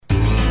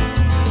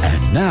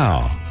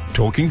Now,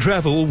 talking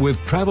travel with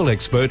travel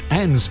expert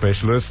and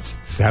specialist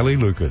Sally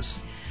Lucas.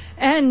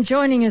 And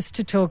joining us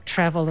to talk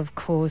travel, of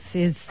course,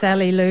 is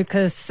Sally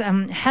Lucas.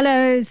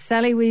 Hello,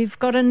 Sally. We've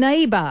got a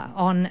neighbour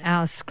on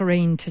our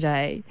screen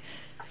today.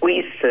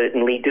 We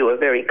certainly do, a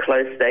very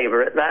close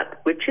neighbour at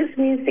that, which is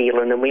New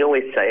Zealand, and we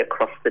always say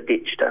across the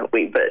ditch, don't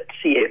we? But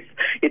yes,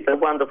 it's a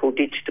wonderful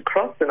ditch to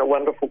cross and a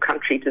wonderful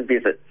country to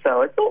visit.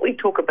 So I thought we'd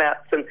talk about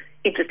some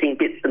interesting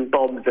bits and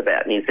bobs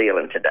about New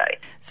Zealand today.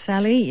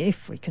 Sally,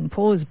 if we can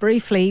pause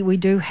briefly, we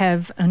do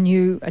have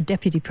a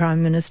Deputy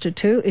Prime Minister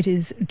too. It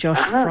is Josh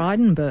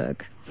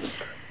Frydenberg.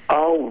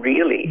 Oh,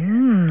 really?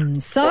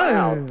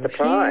 Wow,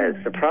 surprise.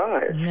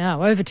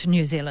 Now, over to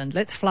New Zealand.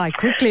 Let's fly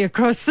quickly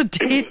across the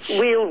ditch.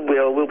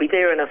 We'll be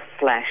there in a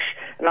flash.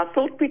 And I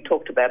thought we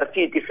talked about a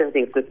few different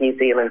things with New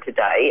Zealand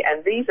today,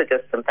 and these are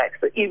just some facts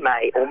that you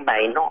may or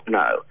may not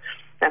know.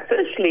 Now,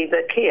 firstly,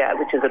 the kea,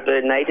 which is a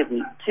bird native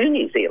to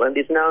New Zealand,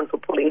 is known for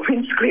pulling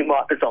windscreen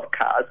wipers off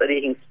cars and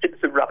eating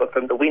strips of rubber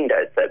from the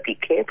windows. So be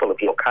careful of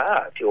your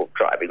car if you're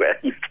driving around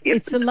New Zealand.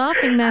 It's a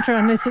laughing matter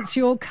unless it's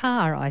your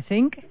car, I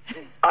think.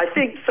 I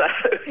think so.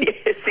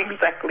 Yes,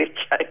 exactly,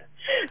 Jane.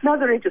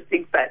 Another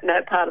interesting fact,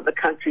 no part of the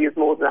country is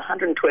more than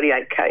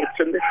 128 k's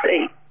from the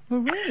sea. Oh,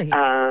 really?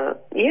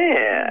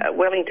 Yeah.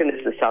 Wellington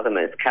is the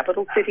southernmost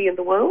capital city in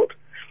the world.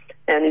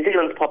 And New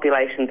Zealand's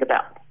population is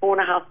about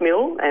 4.5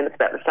 million, and it's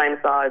about the same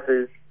size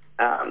as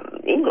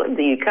England,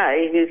 the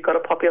UK, who's got a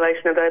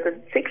population of over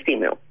 60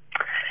 million.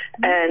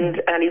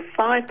 And only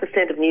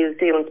 5% of New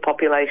Zealand's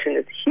population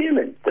is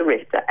humans, the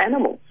rest are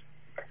animals.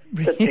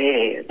 So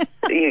there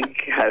you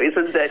go.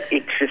 Isn't that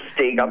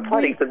interesting? I'm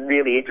finding some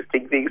really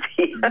interesting things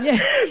here.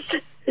 Yes.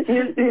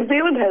 New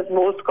Zealand has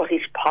more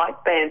Scottish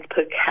pipe bands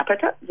per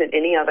capita than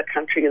any other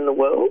country in the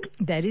world.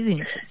 That is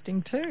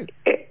interesting too.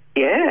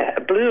 Yeah.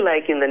 Blue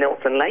Lake in the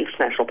Nelson Lakes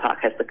National Park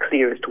has the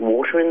clearest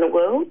water in the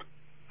world.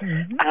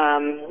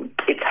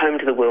 It's home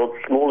to the world's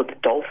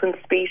smallest dolphin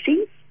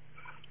species.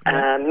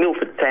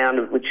 Milford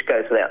Sound, which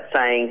goes without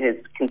saying,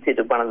 is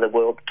considered one of the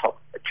world's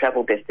top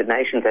travel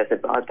destinations as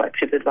advised by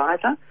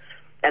TripAdvisor.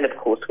 And, of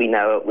course, we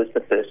know it was the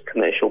first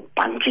commercial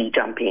bungee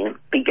jumping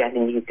began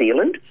in New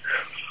Zealand.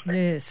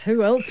 Yes,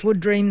 who else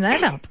would dream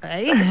that up,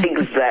 eh?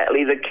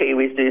 Exactly. The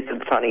Kiwis do some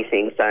funny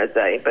things, don't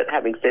they? But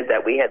having said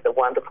that, we had the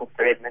wonderful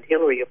Sir Edmund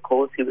Hillary, of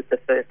course, who was the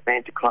first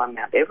man to climb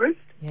Mount Everest.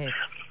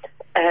 Yes.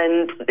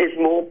 And there's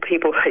more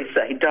people, they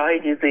say, die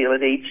in New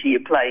Zealand each year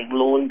playing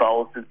lawn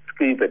bowls and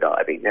scuba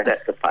diving. Now,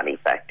 that's a funny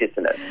fact,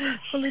 isn't it?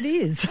 Well, it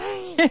is.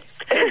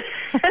 Yes.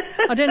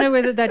 I don't know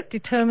whether that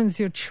determines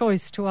your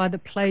choice to either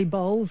play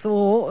bowls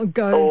or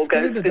go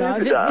scuba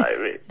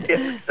diving.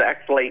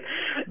 Exactly.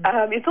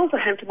 It's also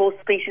home to more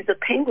species of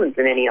penguins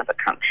than any other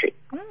country.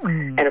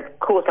 And, of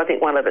course, I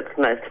think one of its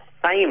most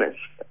famous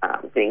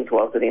things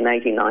was that in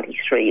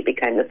 1893 it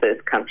became the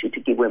first country to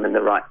give women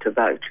the right to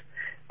vote,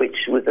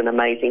 which was an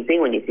amazing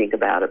thing when you think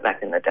about it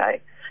back in the day.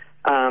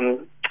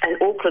 And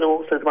Auckland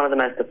also is one of the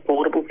most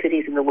affordable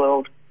cities in the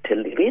world to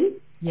live in.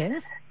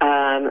 Yes.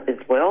 As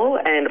well.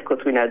 And, of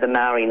course, we know the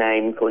Maori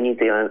name for New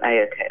Zealand,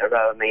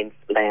 Aotearoa, means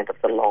land of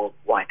the long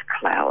white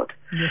cloud.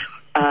 Yes.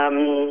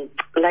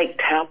 Lake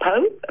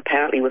Taupo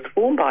apparently was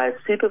formed by a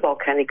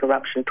supervolcanic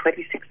eruption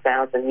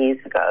 26,000 years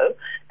ago,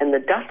 and the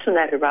dust from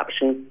that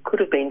eruption could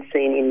have been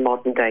seen in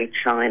modern-day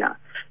China.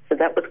 So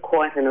that was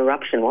quite an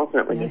eruption, wasn't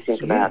it, when you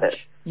think about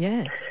it?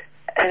 Yes.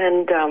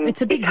 And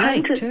it's a big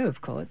lake too,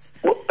 of course.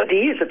 Well, it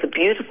is. It's a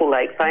beautiful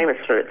lake, famous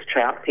for its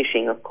trout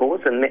fishing, of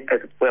course, and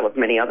as well as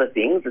many other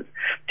things, as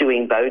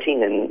doing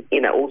boating and,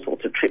 all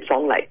sorts of trips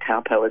on Lake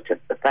Taupo is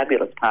just a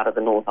fabulous part of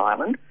the North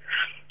Island.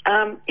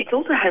 It's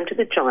also home to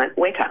the giant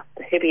weta,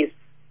 the heaviest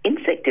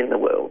insect in the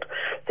world.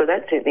 So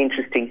that's an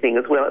interesting thing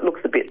as well. It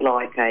looks a bit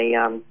like they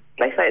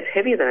say it's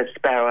heavier than a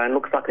sparrow and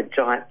looks like a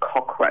giant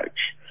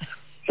cockroach.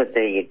 So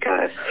there you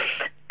go.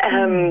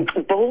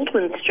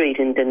 Baldwin Street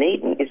in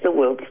Dunedin is the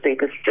world's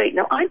steepest street.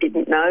 Now, I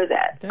didn't know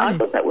that. I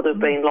thought that would have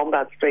been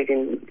Lombard Street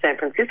in San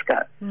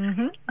Francisco.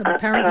 But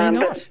apparently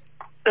not.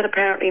 But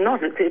apparently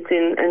not. It's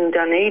in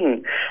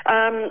Dunedin.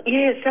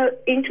 So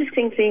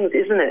interesting things,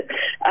 isn't it?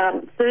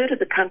 Third of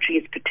the country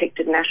is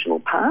protected national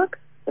park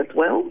as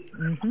well.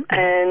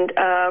 And,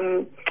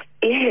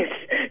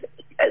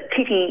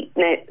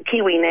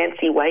 Kiwi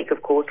Nancy Wake,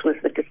 of course, was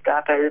the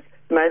Gestapo's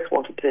most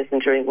wanted person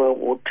during World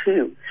War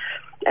II.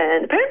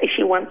 And apparently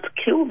she once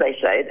killed, they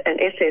say, an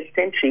SS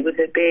sentry with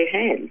her bare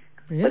hands.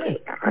 Really?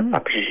 I'm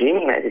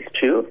presuming that is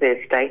true if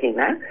they're stating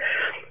that.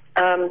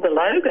 The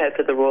logo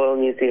for the Royal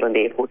New Zealand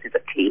Air Force is a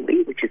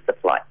kiwi, which is the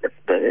flightless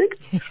bird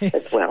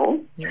as well.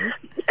 Yes.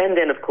 And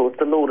then, of course,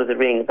 the Lord of the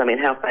Rings. I mean,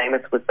 how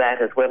famous was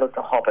that, as well as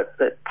the Hobbit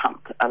that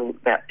pumped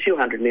about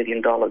 $200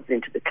 million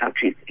into the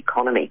country's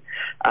economy.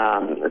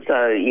 It's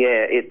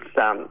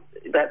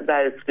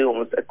those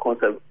films, of course,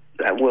 are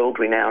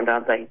world-renowned,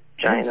 aren't they,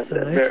 Jane?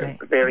 Absolutely. Very,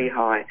 very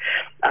high.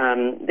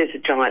 There's a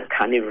giant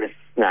carnivorous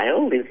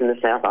snail, lives in the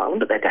South Island,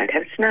 but they don't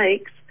have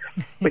snakes,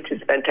 which is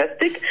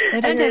fantastic.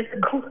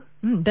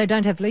 They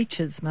don't have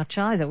leeches much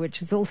either,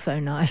 which is also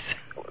nice.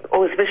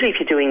 Or especially if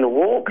you're doing the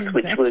walks,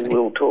 Exactly. which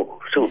we'll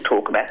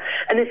talk about.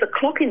 And there's a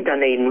clock in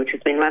Dunedin which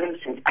has been running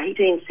since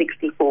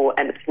 1864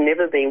 and it's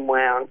never been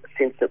wound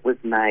since it was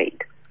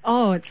made.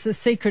 Oh, it's the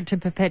secret to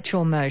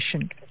perpetual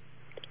motion.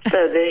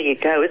 So there you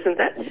go. Isn't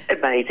that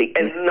amazing?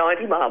 And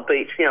 90 Mile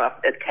Beach,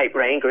 up at Cape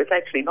Reinga, it's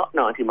actually not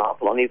 90 miles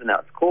long, even though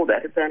it's called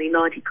that. It's only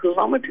 90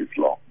 kilometres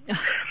long.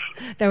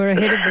 They were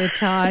ahead of their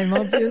time,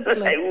 obviously.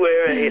 They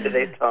were ahead of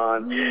their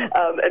time.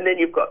 And then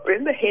you've got,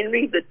 remember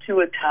Henry the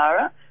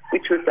Tuatara,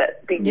 which was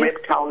that big Yes.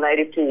 reptile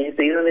native to New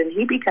Zealand, and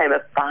he became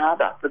a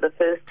father for the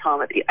first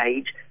time at the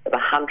age of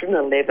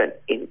 111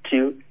 in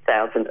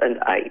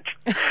 2008.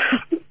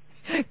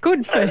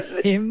 Good for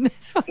him.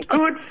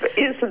 Good,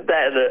 isn't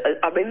that?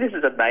 I mean, this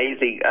is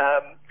amazing.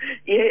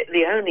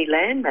 The only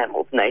land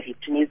mammals native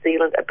to New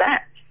Zealand are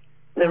bats.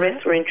 The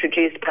rest were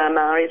introduced by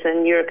Maoris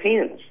and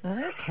Europeans.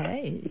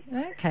 Okay.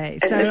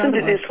 And So listen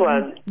to this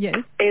one.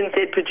 Yes.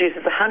 NZ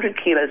produces 100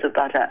 kilos of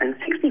butter and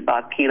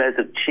 65 kilos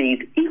of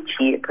cheese each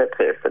year per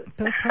person.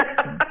 Per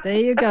person. There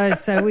you go.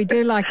 So we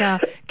do like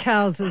our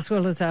cows as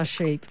well as our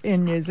sheep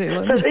in New So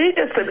Zealand. they're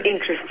just some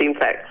interesting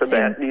facts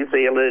about New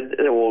Zealand,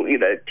 or,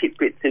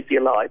 tidbits if you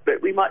like.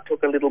 But we might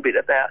talk a little bit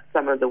about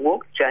some of the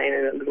walks, Jane,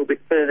 and a little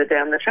bit further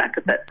down the track,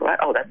 if that's right.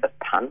 Oh, that's a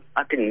pun.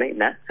 I didn't mean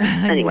that.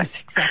 Anyway.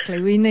 Yes, exactly.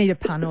 We need a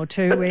pun or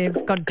two.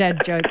 We've got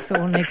dad jokes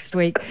all next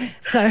week.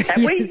 So Have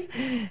we?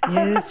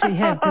 yes, we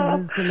have,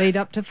 because it's the lead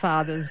up to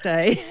Father's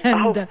Day.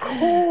 And, Of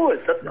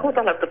course,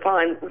 I'll have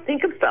to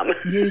think of some.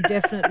 You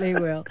definitely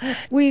will.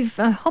 We've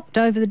hopped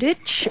over the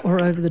ditch,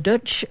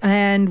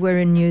 and we're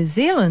in New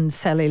Zealand,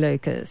 Sally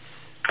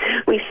Lucas.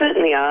 We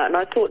certainly are, and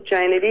I thought,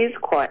 Jane, it is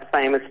quite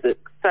famous that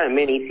so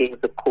many things,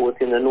 of course,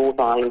 in the North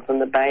Island, from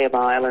the Bay of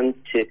Islands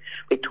to,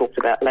 we talked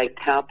about Lake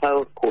Taupo,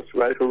 of course,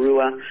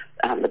 Rotorua,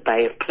 the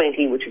Bay of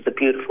Plenty, which is a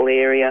beautiful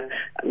area,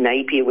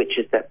 Napier, which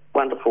is that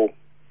wonderful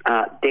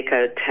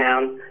deco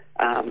town.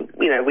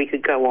 We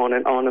could go on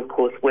and on. Of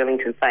course,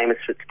 Wellington famous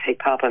for its Te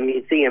Papa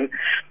Museum.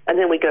 And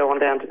then we go on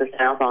down to the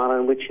South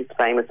Island, which is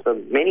famous for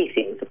many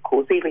things, of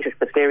course. Even just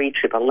the ferry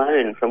trip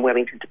alone from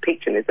Wellington to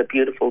Picton is a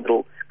beautiful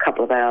little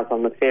couple of hours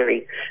on the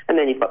ferry. And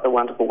then you've got the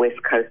wonderful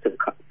west coast of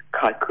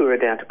Kaikoura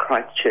down to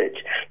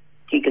Christchurch.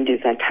 You can do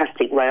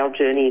fantastic rail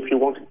journey if you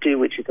want to do,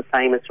 which is a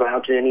famous rail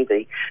journey,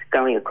 the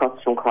going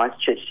across from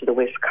Christchurch to the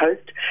west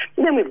coast.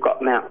 And then we've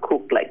got Mount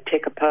Cook, Lake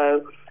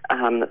Tekapo.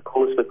 Of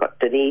course, we've got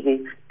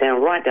Dunedin,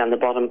 right down the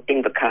bottom,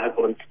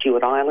 Invercargill and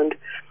Stewart Island.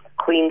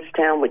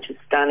 Queenstown, which is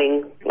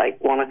stunning, Lake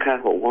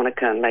Wanaka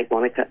and Lake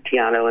Wanaka,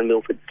 Tiano and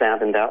Milford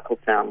Sound and Doubtful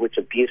Sound, which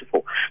are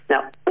beautiful.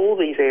 Now, all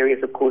these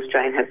areas, of course,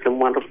 Jane, have some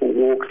wonderful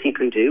walks you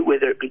can do,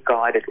 whether it be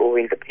guided or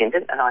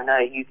independent, and I know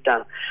you've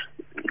done,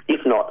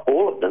 if not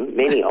all of them,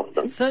 many of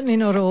them. Certainly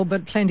not all,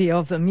 but plenty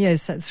of them.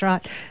 Yes, that's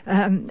right.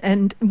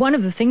 And one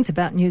of the things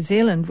about New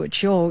Zealand,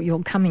 which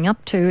you're coming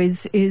up to,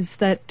 is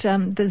that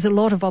there's a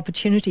lot of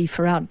opportunity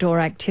for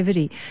outdoor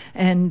activity,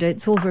 and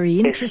it's all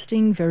very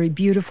interesting, very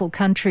beautiful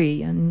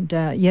country, and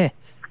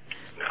yes.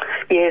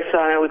 Yes,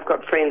 I know we've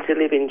got friends who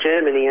live in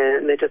Germany,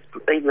 and they're just,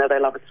 even though they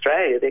love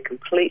Australia, they're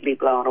completely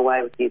blown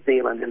away with New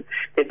Zealand, and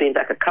they've been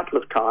back a couple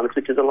of times,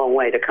 which is a long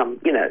way to come,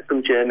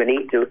 from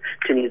Germany to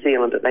New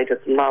Zealand, but they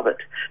just love it,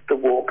 the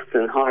walks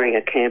and hiring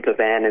a camper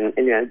van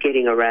and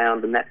getting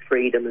around and that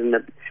freedom and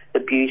the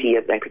beauty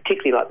of, they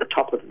particularly like the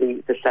top of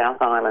the South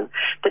Island.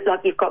 But like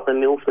you've got the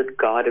Milford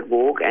guided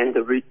walk and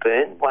the Route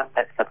Burn,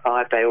 that's a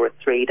 5-day or a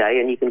 3-day,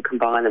 and you can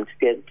combine them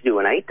to do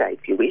an 8-day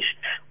if you wish,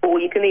 or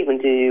you can even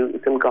do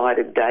some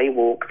guided day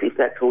walks if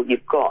that's all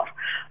you've got,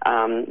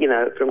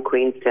 from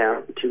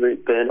Queenstown to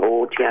Route Burn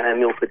or Tiano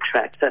Milford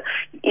track. So,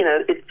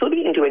 it's sort of,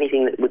 you can do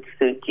anything that would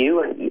suit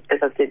you. And as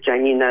I said,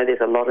 Jane,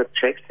 there's a lot of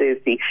tracks. Is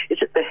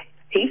it the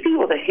Heaphy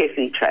or the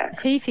Heffy track?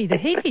 Heaphy. The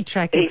Heaphy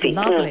track is Heaphy,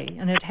 lovely,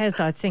 and it has,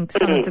 I think,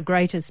 some of the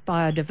greatest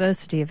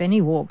biodiversity of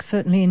any walk,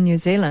 certainly in New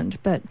Zealand.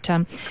 But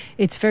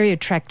it's very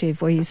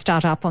attractive where you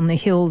start up on the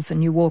hills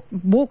and you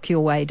walk your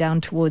way down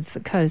towards the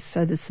coast,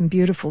 so there's some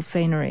beautiful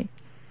scenery.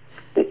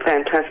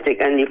 Fantastic.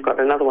 And you've got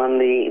another one,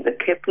 the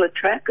Kepler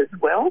track as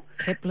well.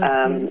 Kepler's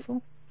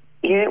beautiful.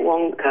 Yeah,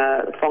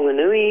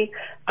 Whanganui,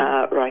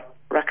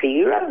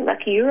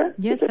 Rakiura.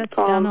 Yes, that's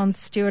down on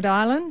Stewart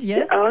Island,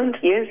 yes.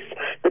 Yes.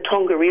 The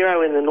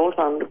Tongariro in the North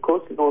Island, of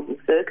course, the Northern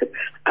Circuit.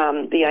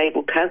 The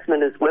Abel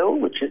Tasman as well,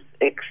 which is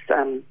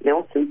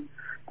ex-Nelson.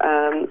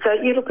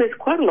 Look, there's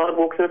quite a lot of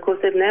walks, and of course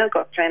they've now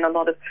got, Jane, a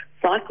lot of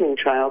cycling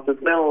trails as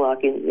well,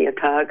 like in the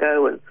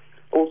Otago and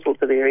all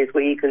sorts of areas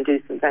where you can do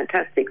some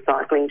fantastic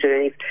cycling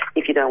journeys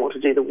if you don't want to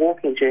do the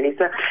walking journey.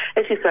 So,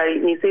 as you say,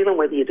 New Zealand,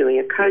 whether you're doing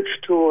a coach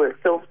tour, a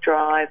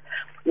self-drive,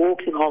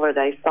 walking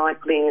holiday,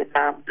 cycling,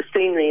 the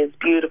scenery is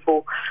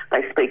beautiful.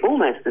 They speak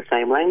almost the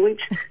same language.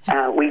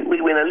 We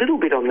win a little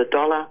bit on the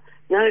dollar,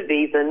 no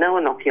visa, no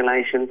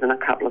inoculations, and a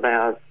couple of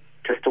hours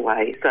just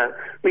away. So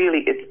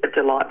really it's a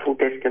delightful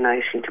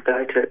destination to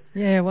go to.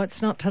 Yeah,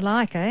 what's not to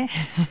like, eh?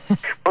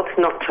 What's What's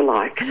not to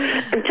like?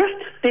 And just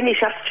to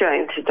finish us,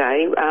 Jane,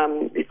 today,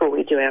 before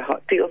we do our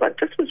hot deals, I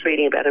just was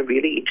reading about a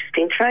really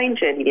interesting train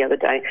journey the other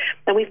day.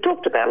 And we've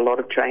talked about a lot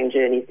of train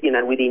journeys,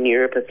 within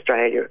Europe,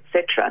 Australia,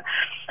 etc.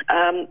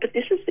 But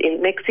this is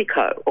in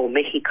Mexico, or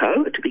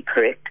Mexico, to be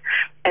correct.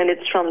 And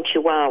it's from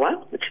Chihuahua,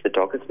 which the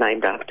dog is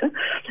named after,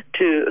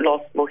 to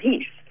Los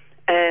Mojis.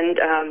 And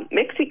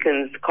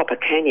Mexican's Copper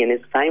Canyon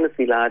is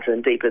famously larger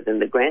and deeper than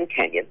the Grand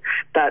Canyon,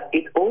 but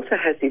it also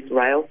has this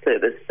rail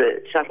service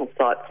that shuttle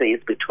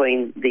sightseers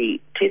between the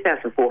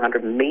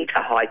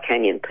 2,400-metre high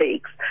canyon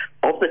peaks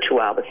of the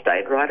Chihuahua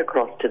State right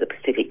across to the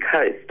Pacific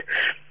coast.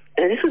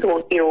 And this was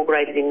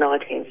inaugurated in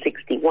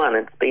 1961.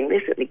 It's been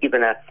recently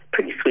given a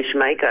pretty swish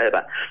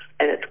makeover,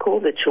 and it's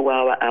called the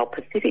Chihuahua El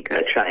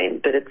Pacifico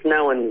train, but it's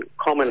known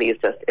commonly as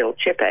just El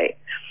Chepe.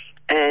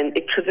 And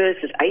it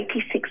traverses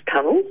 86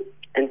 tunnels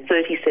and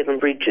 37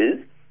 bridges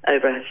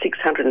over a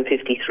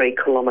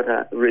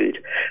 653-kilometre route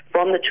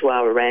from the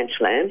Chihuahua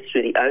ranchlands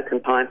through the oak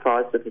and pine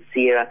forests of the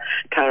Sierra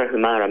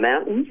Tarahumara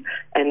Mountains,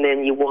 and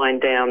then you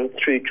wind down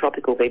through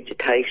tropical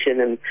vegetation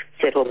and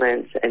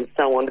settlements and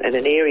so on, and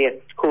an area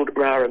called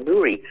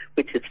Raramuri,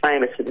 which is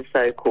famous for the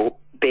so-called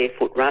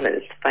barefoot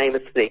runners,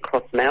 famous for their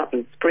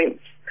cross-mountain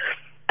sprints.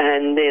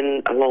 And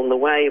then along the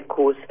way, of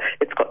course,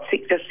 it's got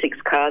just six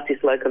cars,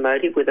 this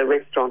locomotive, with a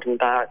restaurant and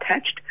bar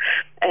attached.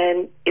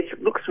 And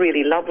it looks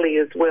really lovely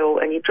as well.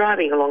 And you're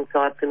driving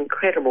alongside some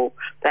incredible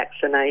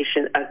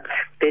vegetation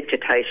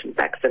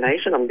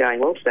vaccination. I'm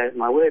going well today with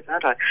my words,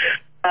 aren't I?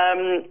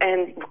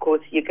 And, of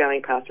course, you're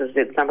going past, as I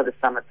said, some of the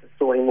summits are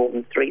soaring more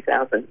than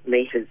 3,000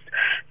 metres.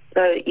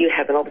 So you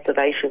have an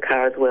observation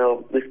car as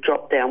well with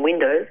drop-down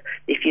windows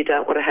if you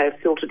don't want to have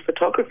filtered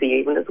photography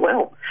even as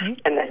well.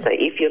 Excellent. And they say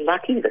if you're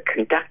lucky, the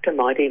conductor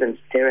might even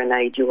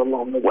serenade you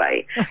along the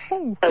way.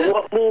 Oh. So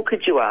what more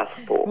could you ask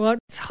for?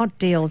 What's hot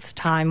deals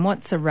time?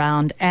 What's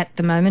around at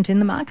the moment in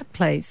the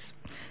marketplace?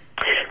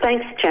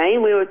 Thanks,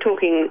 Jane. We were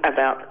talking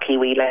about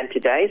Kiwiland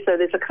today, so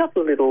there's a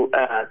couple of little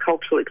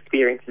cultural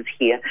experiences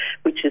here,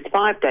 which is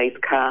 5 days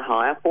car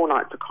hire, 4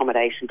 nights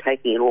accommodation,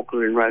 taking in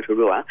Auckland and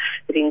Rotorua.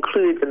 It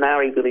includes the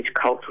Maori village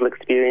cultural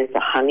experience,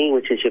 the hangi,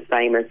 which is your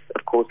famous,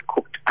 of course,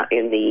 cooked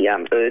in the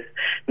earth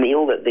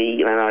meal that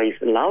the Maoris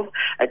love,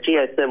 a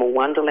geothermal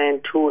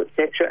wonderland tour,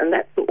 etc., and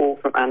that's all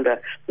from under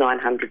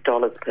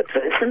 $900 per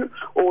person.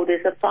 Or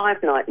there's a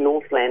 5-night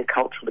Northland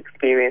cultural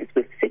experience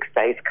with 6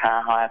 days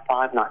car hire,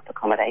 5 nights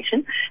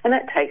accommodation, and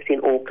that takes in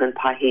Auckland,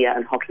 Pahia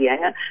and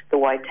Hokianga, the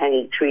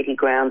Waitangi Treaty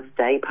Grounds,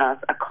 day pass,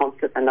 a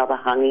concert, another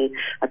hangi,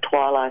 a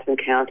twilight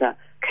encounter,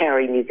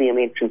 Kauri Museum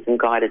entrance and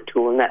guided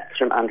tour, and that's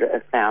from under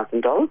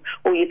 $1,000,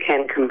 or you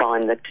can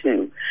combine the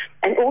two.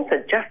 And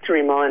also, just a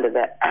reminder,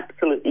 that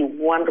absolutely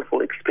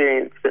wonderful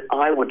experience that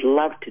I would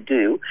love to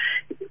do,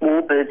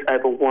 Warbirds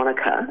over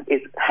Wanaka,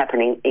 is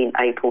happening in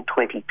April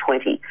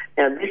 2020.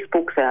 Now, this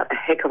book's out a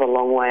heck of a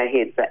long way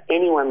ahead, so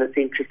anyone that's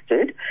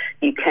interested,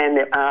 you can,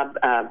 there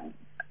are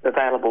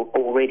available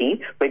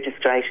already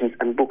registrations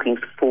and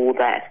bookings for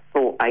that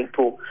for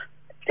April.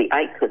 The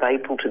 8th of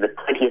April to the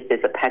 20th,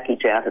 there's a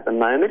package out at the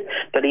moment,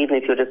 but even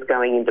if you're just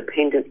going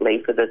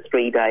independently for the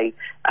 3-day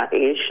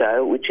air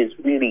show, which is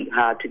really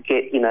hard to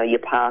get, your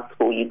pass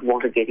for, you'd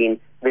want to get in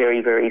very,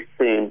 very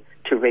soon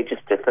to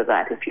register for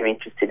that if you're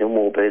interested in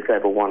Warbirds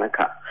over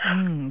Wanaka.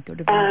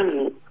 Good advice.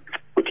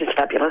 Which is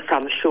fabulous.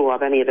 I'm sure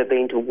I've only ever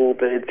been to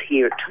Warbirds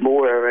here at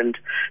Temora and,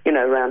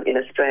 around in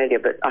Australia,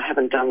 but I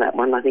haven't done that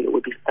one. I think it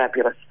would be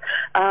fabulous.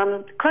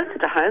 Closer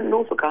to home,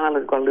 Norfolk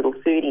Island's got a little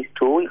foodies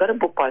tour. You've got to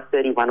book by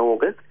 31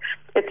 August.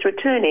 It's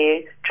return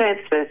air,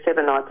 transfer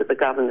 7 nights at the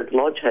Governor's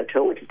Lodge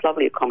Hotel, which is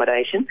lovely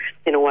accommodation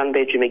in a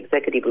 1-bedroom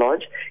executive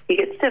lodge. You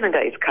get 7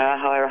 days car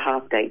hire, a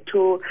half-day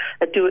tour,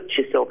 a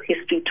do-it-yourself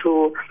history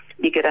tour.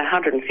 You get a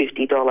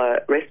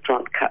 $150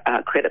 restaurant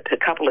credit per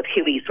couple at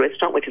Hilly's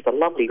Restaurant, which is a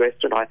lovely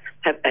restaurant. I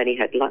had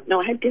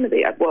dinner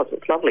there.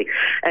 It's lovely.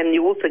 And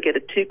you also get a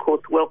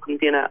 2-course welcome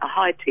dinner, a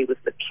high tea with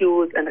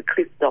liqueurs, and a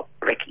cliff-top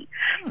brekkie.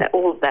 Now,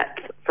 all of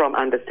that's from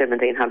under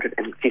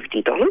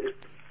 $1,750.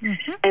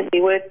 Mm-hmm. And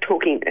we were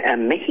talking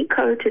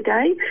Mexico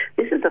today.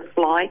 This is a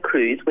fly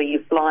cruise where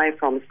you fly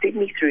from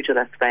Sydney through to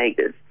Las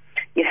Vegas.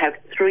 You have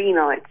 3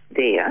 nights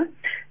there,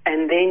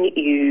 and then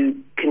you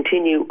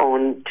continue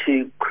on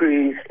to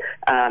cruise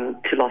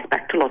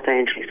back to Los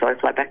Angeles. So I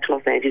fly back to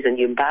Los Angeles, and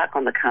you embark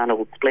on the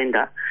Carnival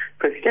Splendor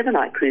for a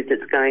 7-night cruise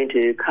that's going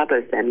to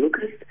Cabo San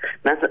Lucas,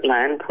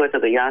 Mazatlan, Puerto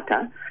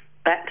Vallarta,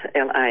 back to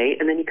LA,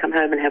 and then you come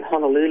home and have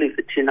Honolulu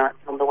for 2 nights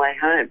on the way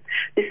home.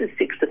 This is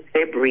 6th of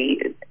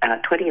February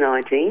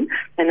 2019,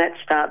 and that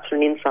starts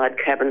from an inside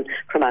cabin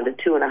from under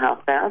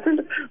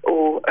 $2,500,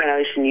 or an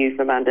ocean view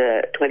from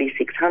under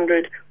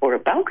 $2,600, or a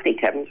balcony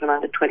cabin from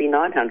under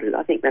 $2,900.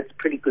 I think that's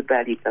pretty good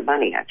value for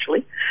money,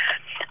 actually.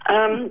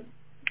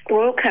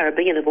 Royal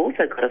Caribbean have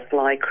also got a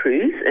fly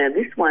cruise, and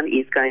this one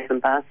is going from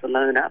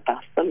Barcelona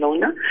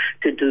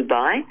to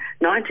Dubai,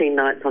 19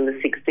 nights on the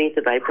 16th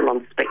of April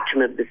on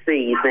Spectrum of the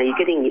Seas. Now, you're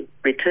getting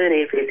return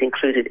airfares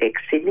included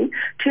ex-Sydney,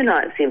 2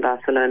 nights in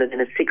Barcelona, then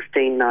a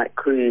 16-night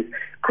cruise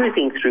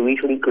cruising through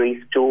Italy,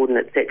 Greece, Jordan,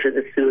 etc.,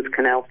 the Suez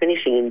Canal,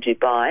 finishing in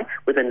Dubai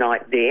with a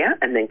night there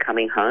and then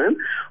coming home.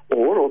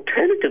 Or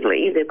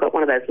alternatively, they've got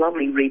one of those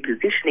lovely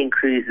repositioning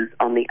cruises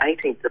on the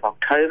 18th of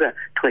October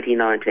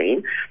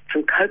 2019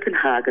 from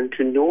Copenhagen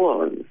to New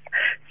Orleans.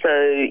 So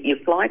you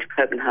fly to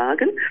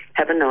Copenhagen,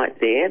 have a night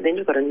there, then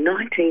you've got a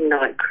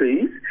 19-night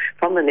cruise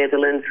from the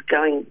Netherlands,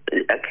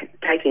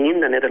 taking in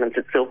the Netherlands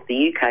itself,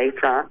 the UK,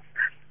 France,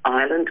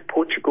 Ireland,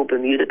 Portugal,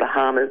 Bermuda,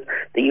 Bahamas,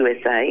 the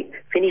USA,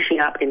 finishing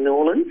up in New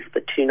Orleans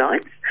for 2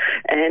 nights,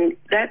 and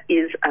that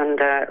is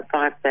under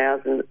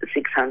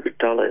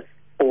 $5,600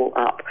 all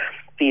up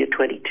for your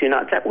 22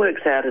 nights. That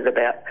works out at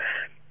about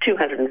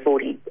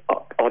 $240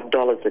 odd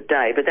a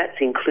day, but that's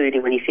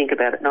including, when you think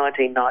about it,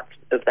 19 nights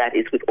of that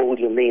is with all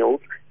your meals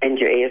and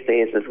your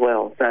airfares as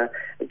well. So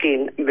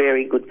again,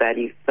 very good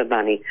value for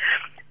money.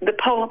 The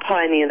Polar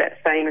Pioneer,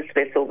 that famous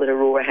vessel that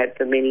Aurora had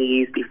for many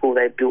years before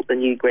they built the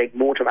new Greg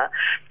Mortimer,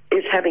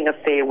 is having a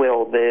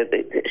farewell there.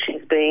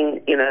 She's being,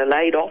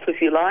 laid off,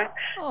 if you like,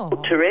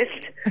 put to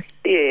rest.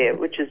 Yeah,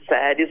 which is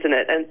sad, isn't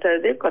it? And so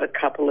they've got a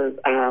couple of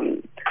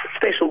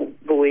special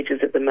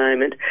voyages at the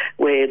moment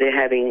where they're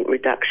having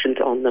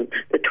reductions on them.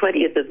 The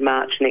 20th of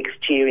March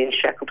next year in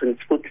Shackleton's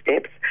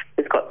footsteps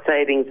has got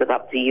savings of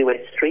up to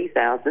US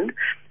 $3,000,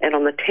 and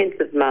on the 10th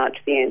of March,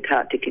 the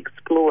Antarctic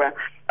Explorer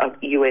of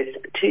US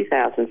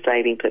 $2,000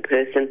 saving per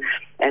person,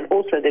 and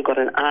also they've got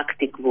an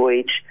Arctic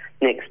voyage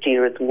next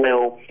year as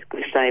well,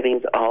 with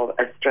savings of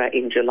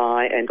in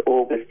July and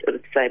August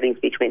of savings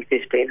between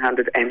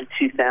 $1,500 and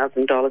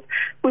 $2,000.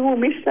 We will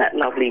miss that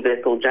lovely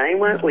vessel, Jane,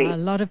 won't we? A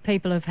lot of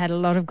people have had a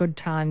lot of good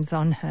times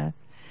on her.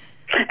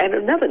 And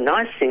another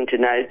nice thing to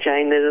know,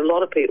 Jane, there's a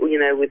lot of people,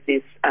 with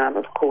this,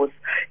 of course,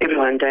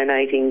 everyone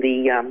donating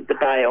the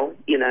bale,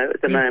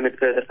 at the moment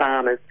for the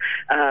farmers.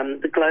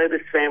 The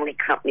Globus family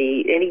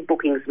company, any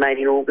bookings made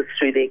in August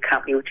through their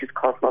company, which is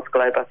Cosmos,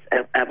 Globus,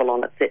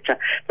 Avalon, etc.,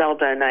 they'll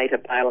donate a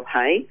bale of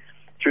hay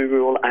through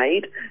Rural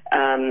Aid,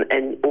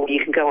 or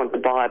you can go on to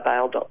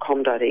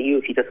buyabale.com.au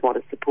if you just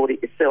want to support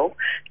it yourself.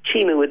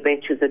 Chimu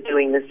Adventures are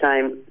doing the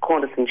same.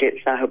 Qantas and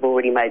Jetstar have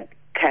already made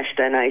cash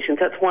donations.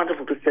 So it's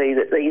wonderful to see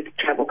that these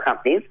travel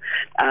companies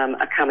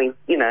are coming,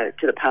 to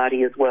the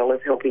party as well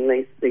as helping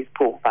these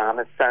poor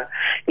farmers. So,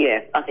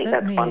 yeah, I think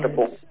that's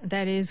wonderful.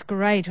 That is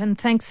great. And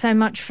thanks so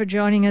much for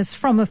joining us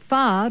from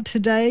afar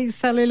today,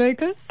 Sally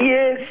Lucas.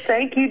 Yes,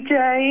 thank you,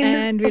 Jane.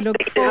 And we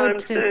look forward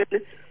to...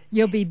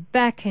 You'll be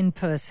back in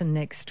person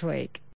next week.